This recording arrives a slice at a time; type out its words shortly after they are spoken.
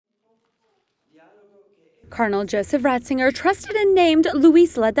Cardinal Joseph Ratzinger trusted and named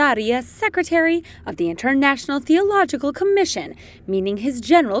Luis Ladaria Secretary of the International Theological Commission, meaning his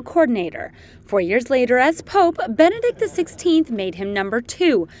general coordinator. 4 years later, as Pope, Benedict XVI made him number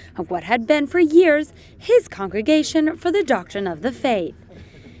 2 of what had been for years his Congregation for the Doctrine of the Faith.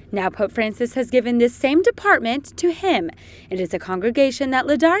 Now Pope Francis has given this same department to him. It is a congregation that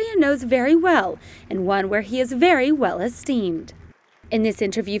Ladaria knows very well, and one where he is very well esteemed. In this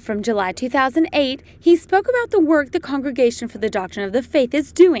interview from July 2008, he spoke about the work the Congregation for the Doctrine of the Faith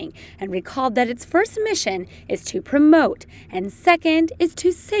is doing and recalled that its first mission is to promote and second is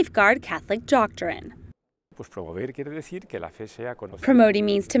to safeguard Catholic doctrine. Promoting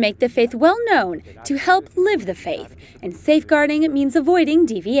means to make the faith well known, to help live the faith, and safeguarding means avoiding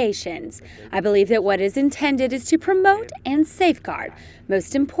deviations. I believe that what is intended is to promote and safeguard.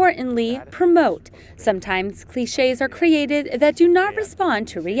 Most importantly, promote. Sometimes clichés are created that do not respond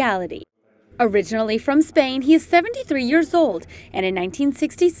to reality. Originally from Spain, he is 73 years old, and in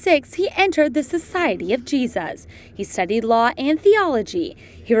 1966 he entered the Society of Jesus. He studied law and theology.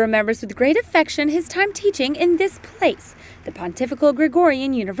 He remembers with great affection his time teaching in this place, the Pontifical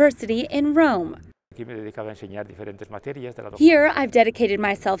Gregorian University in Rome. Here, I've dedicated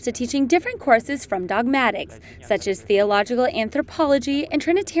myself to teaching different courses from dogmatics, such as theological anthropology and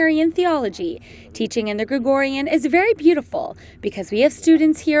Trinitarian theology. Teaching in the Gregorian is very beautiful because we have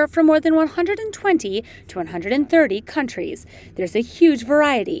students here from more than 120 to 130 countries. There's a huge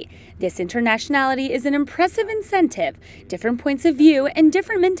variety. This internationality is an impressive incentive, different points of view and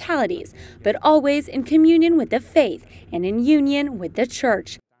different mentalities, but always in communion with the faith and in union with the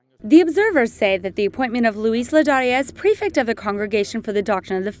Church. The observers say that the appointment of Luis Ladaria as prefect of the Congregation for the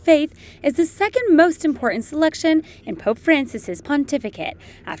Doctrine of the Faith is the second most important selection in Pope Francis's pontificate,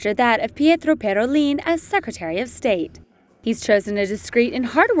 after that of Pietro Parolin as Secretary of State. He's chosen a discreet and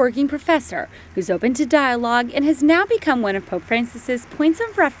hard-working professor who's open to dialogue and has now become one of Pope Francis's points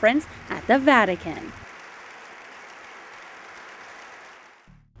of reference at the Vatican.